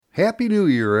Happy New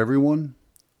Year, everyone.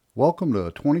 Welcome to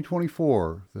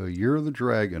 2024, the Year of the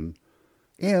Dragon,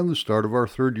 and the start of our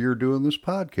third year doing this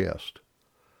podcast.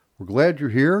 We're glad you're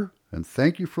here, and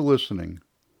thank you for listening.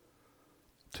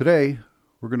 Today,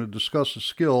 we're going to discuss a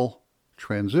skill,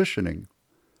 transitioning.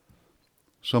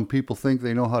 Some people think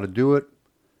they know how to do it,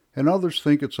 and others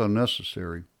think it's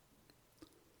unnecessary.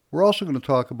 We're also going to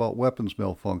talk about weapons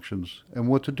malfunctions and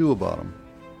what to do about them.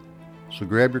 So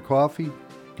grab your coffee,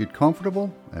 get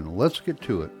comfortable, and let's get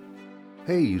to it.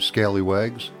 Hey, you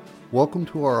scallywags. Welcome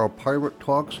to our Pirate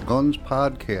Talks Guns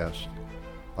podcast.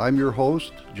 I'm your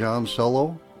host, John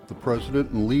Sello, the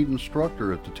president and lead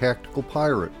instructor at the Tactical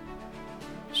Pirate.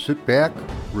 Sit back,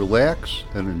 relax,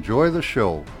 and enjoy the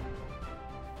show.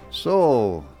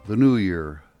 So, the new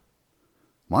year.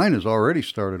 Mine has already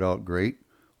started out great,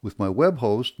 with my web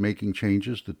host making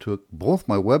changes that took both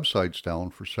my websites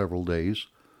down for several days,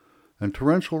 and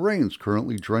torrential rains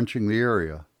currently drenching the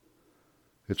area.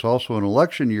 It's also an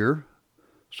election year,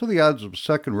 so the odds of a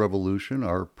second revolution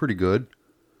are pretty good,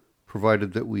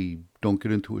 provided that we don't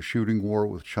get into a shooting war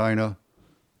with China,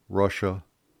 Russia,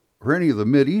 or any of the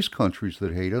Mideast countries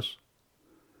that hate us,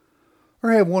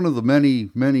 or have one of the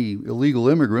many illegal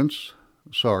immigrants,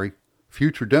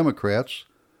 future Democrats,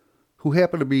 who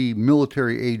happen to be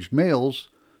military-aged males,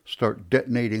 start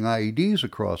detonating IEDs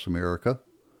across America.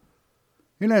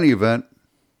 In any event,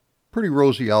 pretty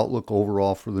rosy outlook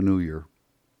overall for the new year.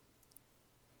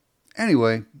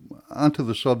 Anyway, on to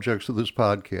the subjects of this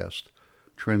podcast,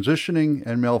 transitioning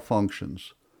and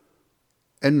malfunctions.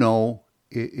 And no,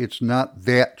 it's not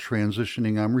that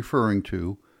transitioning I'm referring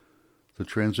to. The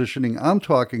transitioning I'm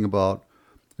talking about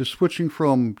is switching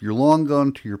from your long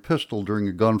gun to your pistol during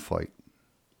a gunfight.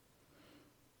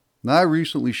 Now, I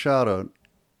recently shot a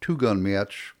two-gun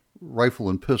match, rifle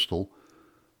and pistol,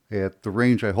 at the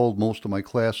range I hold most of my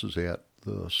classes at,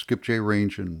 the Skipjack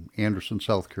Range in Anderson,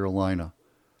 South Carolina.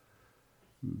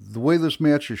 The way this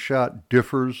match is shot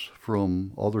differs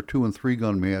from other 2- and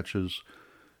 3-gun matches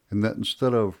in that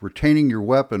instead of retaining your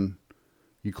weapon,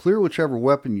 you clear whichever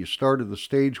weapon you started the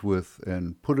stage with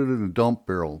and put it in a dump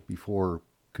barrel before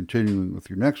continuing with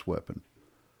your next weapon.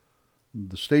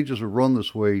 The stages are run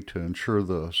this way to ensure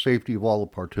the safety of all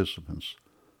the participants.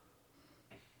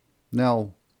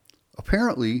 Now,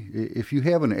 apparently, if you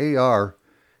have an AR,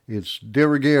 it's de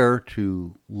rigueur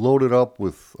to load it up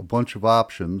with a bunch of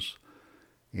options,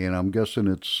 and I'm guessing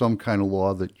it's some kind of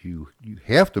law that you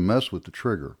have to mess with the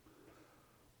trigger.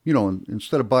 You know,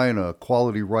 instead of buying a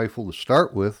quality rifle to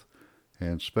start with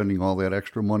and spending all that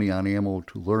extra money on ammo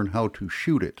to learn how to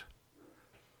shoot it.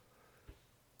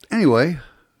 Anyway,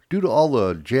 due to all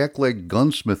the jackleg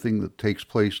gunsmithing that takes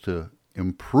place to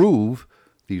improve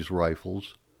these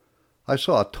rifles, I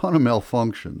saw a ton of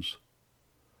malfunctions.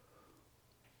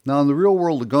 Now, in the real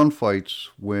world of gunfights,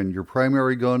 when your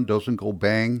primary gun doesn't go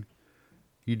bang,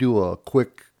 you do a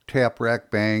quick tap,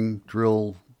 rack, bang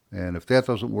drill, and if that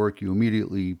doesn't work, you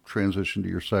immediately transition to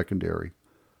your secondary.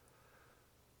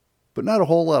 But not a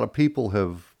whole lot of people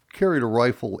have carried a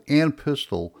rifle and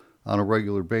pistol on a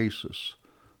regular basis,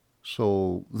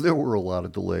 so there were a lot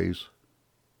of delays.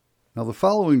 Now, the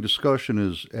following discussion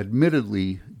is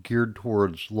admittedly geared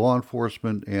towards law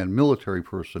enforcement and military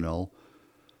personnel,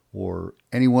 or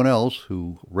anyone else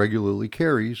who regularly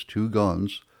carries two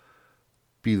guns,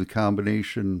 be the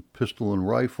combination pistol and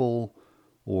rifle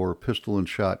or pistol and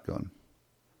shotgun.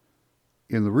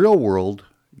 In the real world,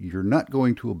 you're not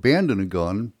going to abandon a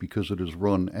gun because it is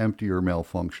run empty or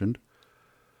malfunctioned.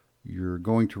 You're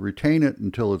going to retain it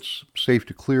until it's safe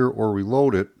to clear or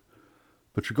reload it,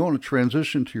 but you're going to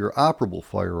transition to your operable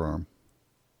firearm.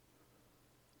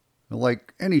 Now,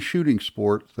 like any shooting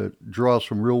sport that draws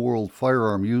from real-world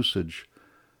firearm usage,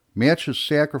 matches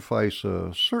sacrifice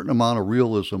a certain amount of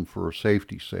realism for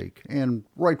safety's sake, and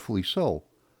rightfully so.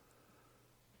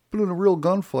 But in a real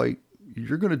gunfight,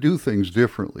 you're going to do things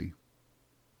differently.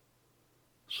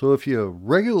 So if you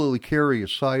regularly carry a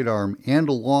sidearm and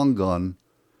a long gun,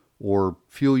 or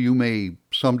feel you may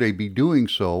someday be doing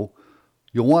so,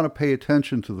 you'll want to pay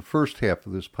attention to the first half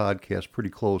of this podcast pretty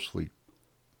closely.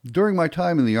 During my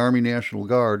time in the Army National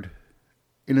Guard,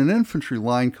 in an infantry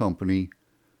line company,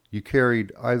 you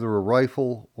carried either a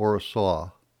rifle or a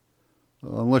saw,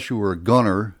 unless you were a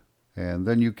gunner, and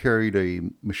then you carried a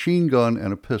machine gun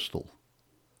and a pistol.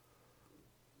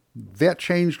 That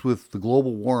changed with the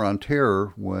global war on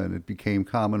terror when it became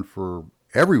common for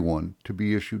everyone to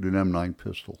be issued an M9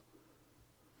 pistol.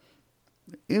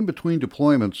 In between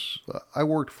deployments, I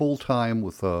worked full-time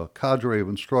with a cadre of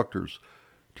instructors,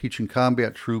 teaching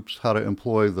combat troops how to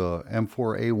employ the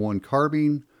M4A1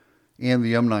 carbine and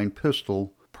the M9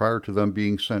 pistol prior to them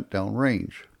being sent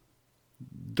downrange.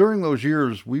 During those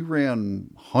years, we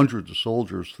ran hundreds of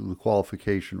soldiers through the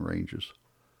qualification ranges.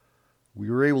 We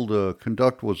were able to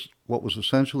conduct what was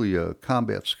essentially a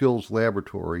combat skills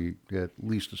laboratory, at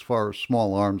least as far as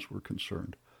small arms were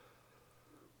concerned.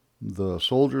 The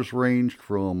soldiers ranged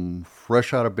from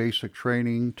fresh out of basic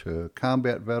training to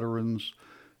combat veterans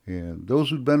and those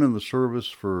who'd been in the service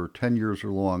for 10 years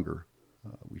or longer.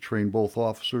 We trained both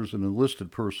officers and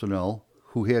enlisted personnel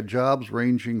who had jobs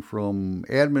ranging from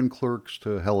admin clerks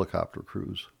to helicopter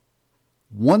crews.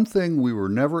 One thing we were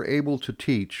never able to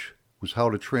teach was how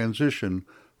to transition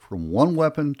from one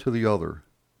weapon to the other.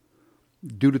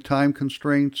 Due to time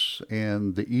constraints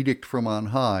and the edict from on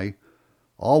high,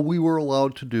 all we were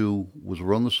allowed to do was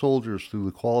run the soldiers through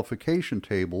the qualification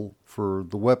table for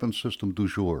the weapon system du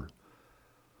jour.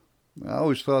 I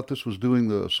always thought this was doing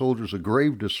the soldiers a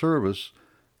grave disservice,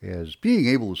 as being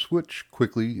able to switch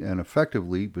quickly and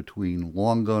effectively between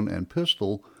long gun and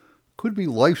pistol could be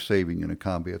life-saving in a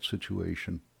combat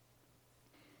situation.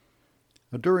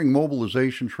 During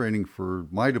mobilization training for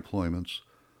my deployments,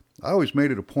 I always made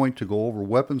it a point to go over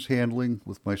weapons handling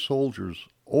with my soldiers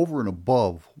over and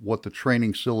above what the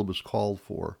training syllabus called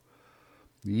for,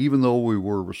 even though we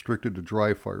were restricted to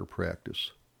dry fire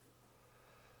practice.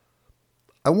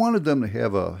 I wanted them to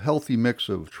have a healthy mix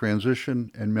of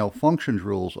transition and malfunction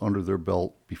drills under their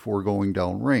belt before going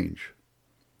downrange.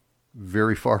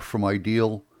 Very far from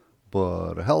ideal,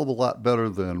 but a hell of a lot better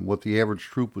than what the average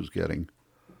troop was getting.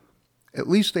 At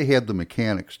least they had the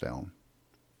mechanics down.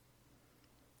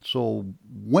 So,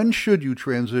 when should you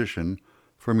transition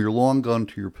from your long gun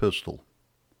to your pistol?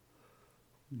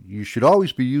 You should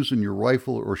always be using your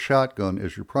rifle or shotgun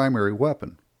as your primary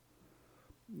weapon.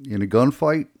 In a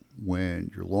gunfight, when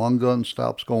your long gun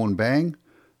stops going bang,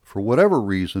 for whatever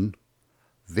reason,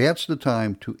 that's the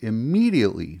time to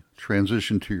immediately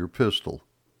transition to your pistol.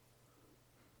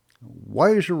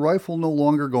 Why is your rifle no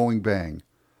longer going bang?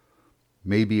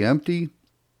 Maybe empty,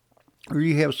 or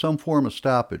you have some form of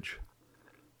stoppage.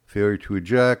 Failure to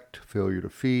eject, failure to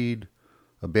feed,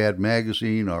 a bad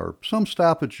magazine, or some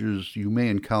stoppages you may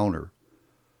encounter.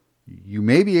 You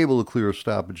may be able to clear a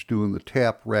stoppage doing the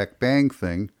tap, rack, bang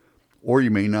thing, or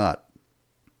you may not.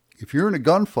 If you're in a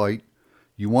gunfight,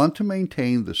 you want to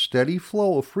maintain the steady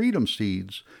flow of freedom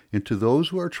seeds into those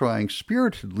who are trying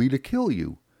spiritedly to kill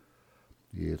you.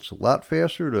 It's a lot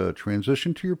faster to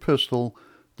transition to your pistol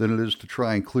than it is to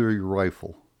try and clear your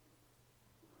rifle.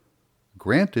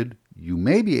 Granted, you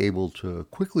may be able to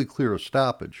quickly clear a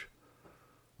stoppage.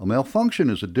 A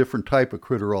malfunction is a different type of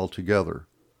critter altogether.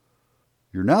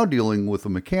 You're now dealing with a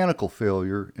mechanical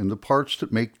failure in the parts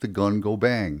that make the gun go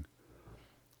bang.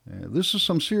 This is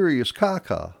some serious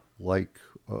caca, like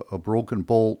a broken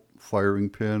bolt, firing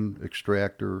pin,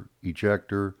 extractor,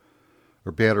 ejector,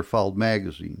 or battered fouled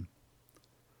magazine.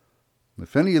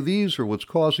 If any of these are what's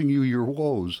causing you your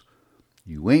woes,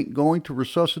 you ain't going to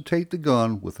resuscitate the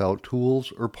gun without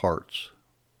tools or parts.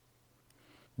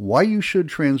 Why you should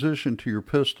transition to your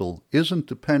pistol isn't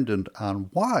dependent on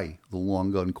why the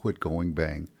long gun quit going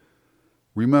bang.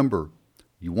 Remember,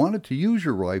 you wanted to use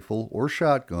your rifle or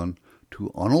shotgun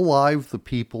to unalive the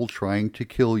people trying to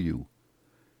kill you.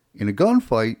 In a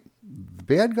gunfight, the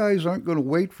bad guys aren't going to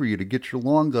wait for you to get your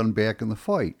long gun back in the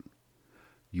fight.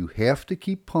 You have to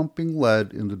keep pumping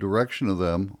lead in the direction of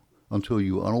them until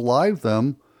you unalive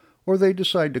them or they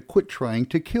decide to quit trying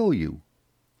to kill you.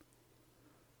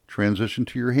 Transition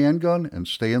to your handgun and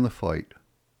stay in the fight.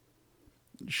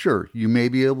 Sure, you may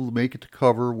be able to make it to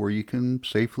cover where you can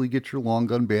safely get your long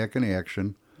gun back in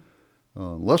action,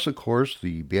 unless, of course,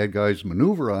 the bad guys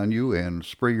maneuver on you and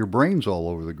spray your brains all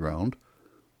over the ground.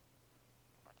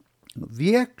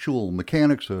 The actual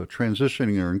mechanics of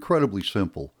transitioning are incredibly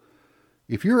simple.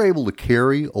 If you're able to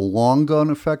carry a long gun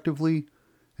effectively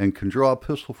and can draw a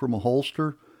pistol from a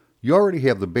holster, you already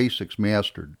have the basics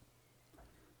mastered.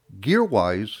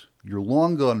 Gear-wise, your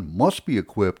long gun must be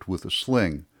equipped with a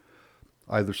sling,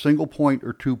 either single point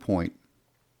or 2-point.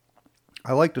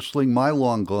 I like to sling my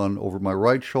long gun over my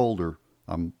right shoulder,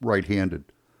 I'm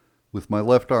right-handed, with my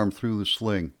left arm through the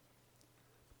sling.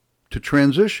 To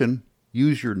transition,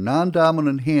 use your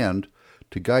non-dominant hand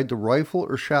to guide the rifle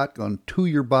or shotgun to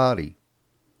your body.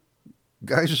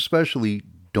 Guys especially,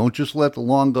 don't just let the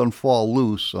long gun fall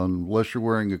loose unless you're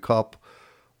wearing a cup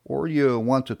or you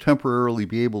want to temporarily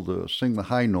be able to sing the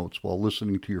high notes while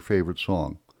listening to your favorite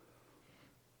song.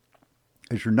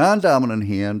 As your non-dominant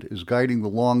hand is guiding the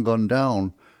long gun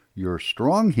down, your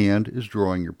strong hand is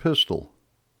drawing your pistol.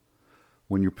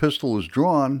 When your pistol is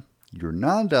drawn, your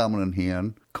non-dominant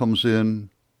hand comes in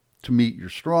to meet your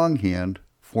strong hand,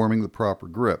 forming the proper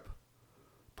grip.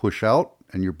 Push out,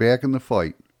 and you're back in the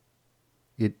fight.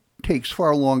 It takes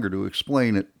far longer to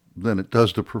explain it than it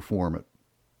does to perform it.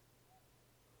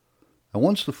 And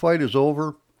once the fight is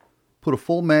over, put a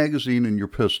full magazine in your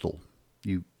pistol.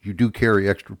 You do carry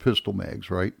extra pistol mags,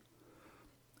 right?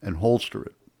 And holster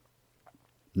it.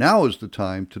 Now is the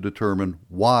time to determine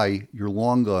why your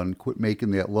long gun quit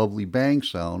making that lovely bang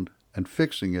sound and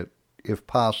fixing it, if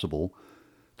possible,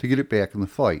 to get it back in the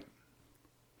fight.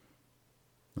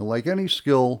 Now, like any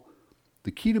skill,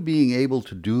 the key to being able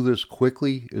to do this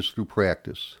quickly is through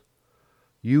practice.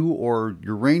 You or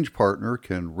your range partner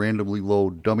can randomly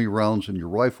load dummy rounds in your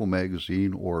rifle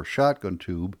magazine or shotgun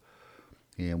tube,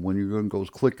 and when your gun goes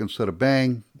click instead of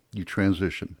bang, you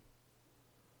transition.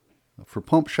 For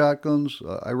pump shotguns,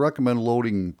 I recommend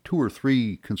loading 2 or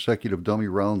 3 consecutive dummy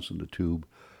rounds in the tube,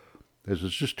 as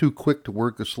it's just too quick to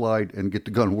work the slide and get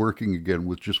the gun working again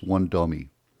with just one dummy.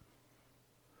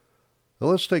 Now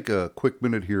let's take a quick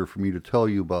minute here for me to tell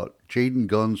you about Jaden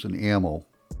Guns and Ammo.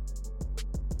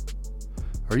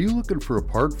 Are you looking for a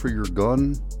part for your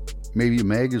gun? Maybe a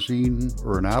magazine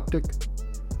or an optic?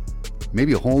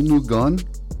 Maybe a whole new gun?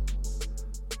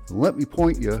 Let me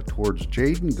point you towards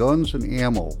Jaden Guns and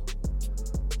Ammo.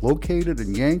 Located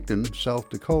in Yankton, South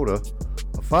Dakota,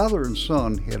 a father and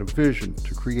son had a vision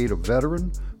to create a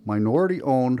veteran,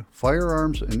 minority-owned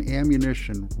firearms and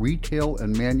ammunition retail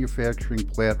and manufacturing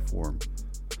platform.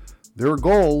 Their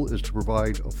goal is to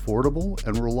provide affordable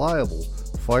and reliable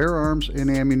firearms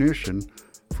and ammunition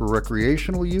for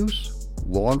recreational use,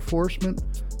 law enforcement,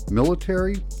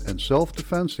 military, and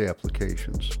self-defense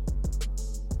applications.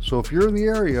 So if you're in the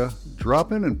area,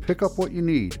 drop in and pick up what you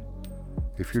need.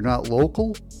 If you're not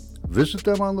local, visit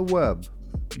them on the web.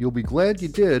 You'll be glad you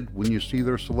did when you see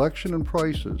their selection and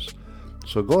prices.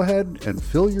 So go ahead and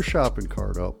fill your shopping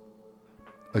cart up.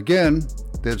 Again,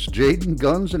 that's Jaden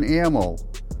Guns and Ammo.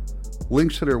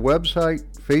 Links to their website,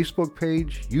 Facebook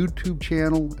page, YouTube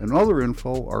channel, and other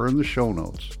info are in the show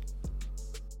notes.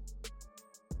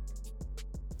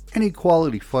 Any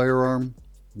quality firearm,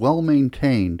 well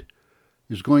maintained,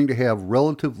 is going to have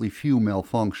relatively few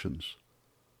malfunctions.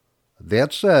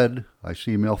 That said, I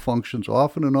see malfunctions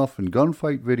often enough in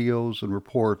gunfight videos and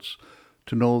reports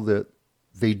to know that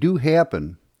they do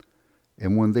happen,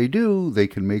 and when they do, they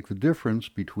can make the difference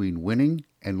between winning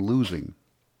and losing.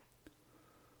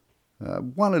 I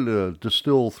wanted to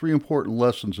distill 3 important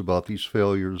lessons about these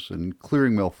failures and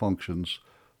clearing malfunctions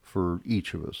for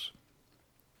each of us.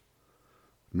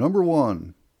 Number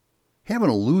 1, having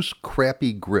a loose,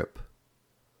 crappy grip.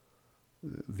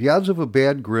 The odds of a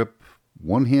bad grip,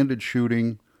 one-handed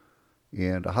shooting,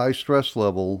 and a high stress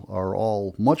level are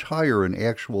all much higher in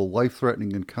actual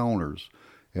life-threatening encounters,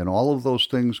 and all of those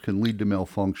things can lead to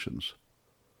malfunctions.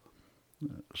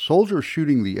 Soldiers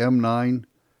shooting the M9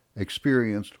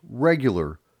 experienced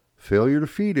regular failure to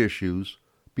feed issues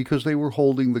because they were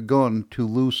holding the gun too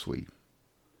loosely.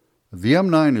 The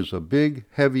M9 is a big,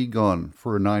 heavy gun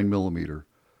for a 9mm,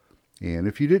 and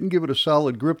if you didn't give it a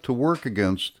solid grip to work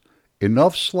against,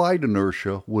 enough slide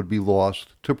inertia would be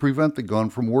lost to prevent the gun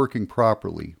from working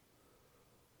properly.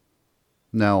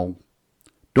 Now,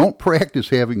 don't practice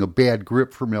having a bad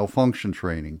grip for malfunction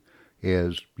training,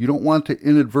 as you don't want to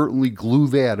inadvertently glue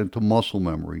that into muscle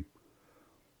memory.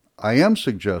 I am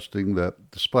suggesting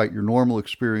that, despite your normal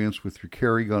experience with your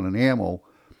carry gun and ammo,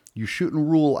 you shouldn't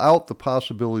rule out the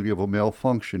possibility of a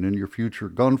malfunction in your future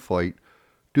gunfight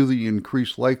due to the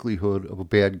increased likelihood of a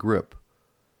bad grip.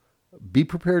 Be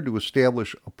prepared to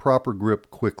establish a proper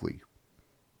grip quickly.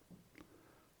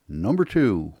 Number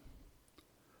 2,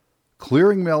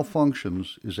 clearing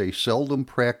malfunctions is a seldom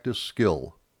practiced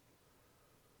skill.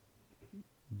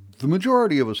 The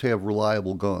majority of us have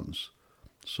reliable guns,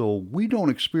 so we don't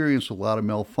experience a lot of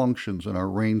malfunctions in our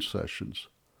range sessions.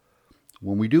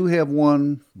 When we do have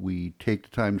one, we take the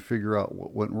time to figure out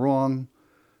what went wrong,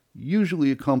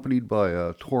 usually accompanied by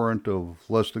a torrent of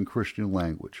less than Christian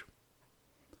language.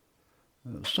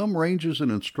 Some ranges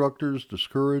and instructors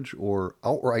discourage or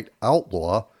outright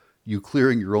outlaw you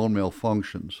clearing your own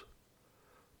malfunctions.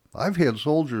 I've had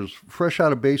soldiers fresh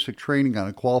out of basic training on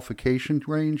a qualification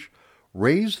range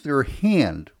raise their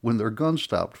hand when their gun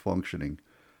stopped functioning,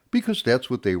 because that's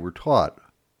what they were taught.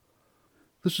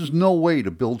 This is no way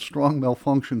to build strong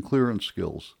malfunction clearance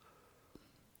skills.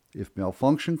 If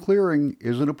malfunction clearing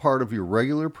isn't a part of your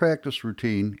regular practice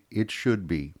routine, it should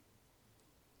be.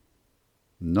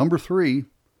 Number 3,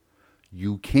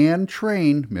 you can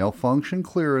train malfunction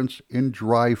clearance in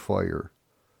dry fire.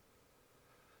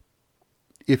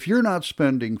 If you're not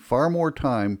spending far more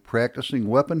time practicing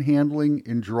weapon handling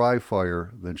in dry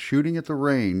fire than shooting at the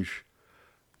range,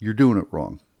 you're doing it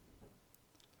wrong.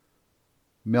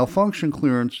 Malfunction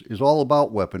clearance is all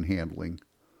about weapon handling,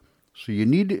 So you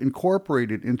need to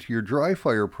incorporate it into your dry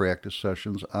fire practice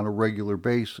sessions on a regular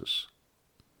basis.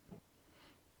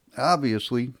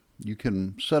 Obviously, you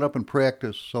can set up and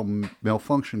practice some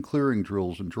malfunction clearing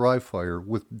drills in dry fire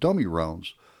with dummy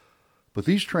rounds, but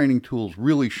these training tools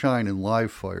really shine in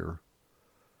live fire.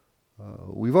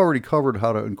 We've already covered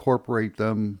how to incorporate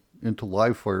them into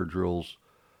live fire drills,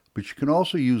 but you can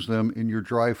also use them in your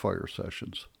dry fire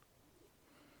sessions.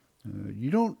 You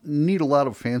don't need a lot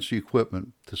of fancy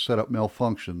equipment to set up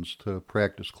malfunctions to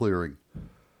practice clearing.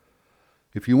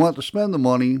 If you want to spend the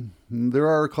money, there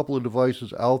are a couple of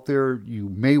devices out there you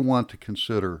may want to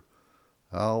consider.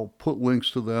 I'll put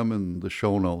links to them in the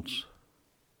show notes.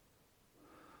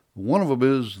 One of them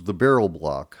is the barrel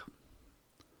block.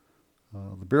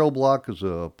 The barrel block is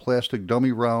a plastic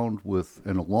dummy round with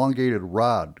an elongated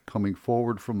rod coming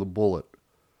forward from the bullet.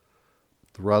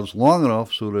 The rod's long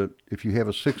enough so that if you have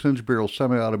a 6-inch barrel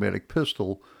semi-automatic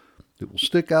pistol, it will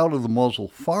stick out of the muzzle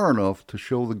far enough to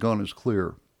show the gun is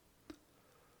clear.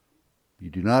 You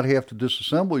do not have to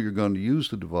disassemble your gun to use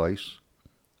the device.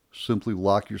 Simply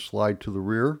lock your slide to the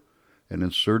rear and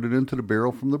insert it into the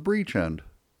barrel from the breech end.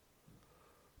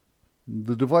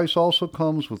 The device also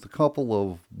comes with a couple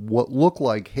of what look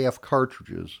like half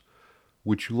cartridges,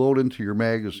 which you load into your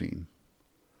magazine.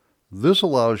 This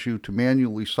allows you to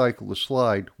manually cycle the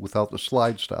slide without the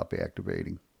slide stop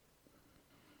activating.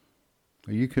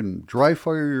 You can dry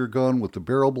fire your gun with the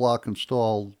barrel block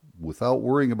installed without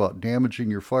worrying about damaging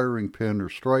your firing pin or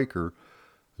striker,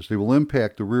 as they will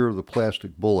impact the rear of the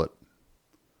plastic bullet.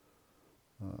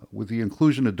 With the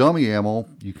inclusion of dummy ammo,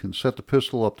 you can set the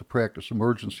pistol up to practice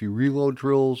emergency reload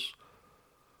drills,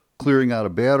 clearing out a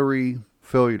battery,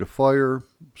 failure to fire,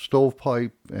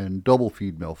 stovepipe, and double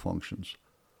feed malfunctions.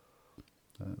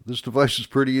 This device is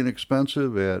pretty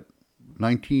inexpensive at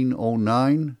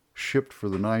 $19.09, shipped for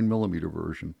the 9mm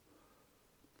version.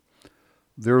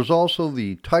 There is also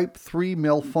the Type 3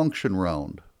 malfunction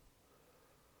round.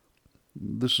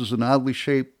 This is an oddly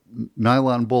shaped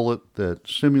nylon bullet that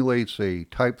simulates a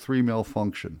Type 3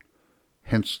 malfunction,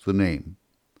 hence the name.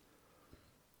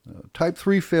 Type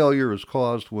 3 failure is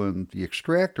caused when the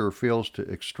extractor fails to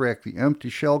extract the empty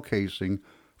shell casing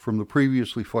from the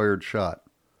previously fired shot.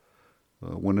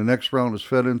 When the next round is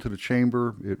fed into the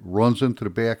chamber, it runs into the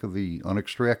back of the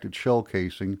unextracted shell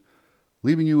casing,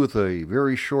 leaving you with a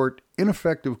very short,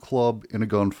 ineffective club in a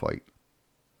gunfight.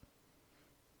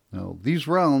 Now, these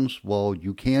rounds, while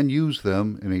you can use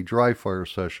them in a dry fire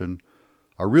session,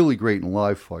 are really great in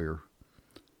live fire.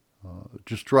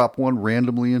 Just drop one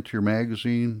randomly into your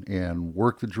magazine and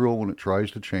work the drill when it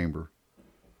tries to chamber.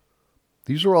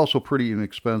 These are also pretty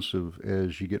inexpensive,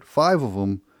 as you get 5 of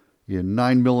them in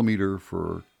 9mm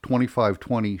for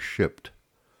 $25.20 shipped.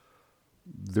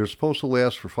 They're supposed to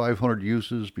last for 500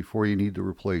 uses before you need to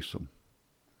replace them.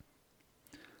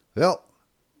 Well,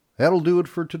 that'll do it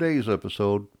for today's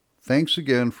episode. Thanks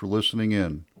again for listening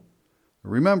in.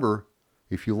 Remember,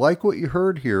 if you like what you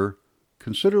heard here,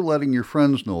 consider letting your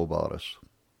friends know about us.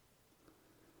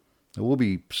 We'll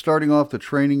be starting off the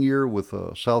training year with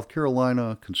a South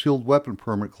Carolina concealed weapon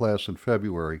permit class in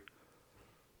February.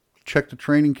 Check the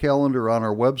training calendar on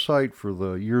our website for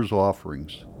the year's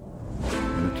offerings.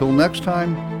 And until next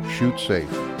time, shoot safe.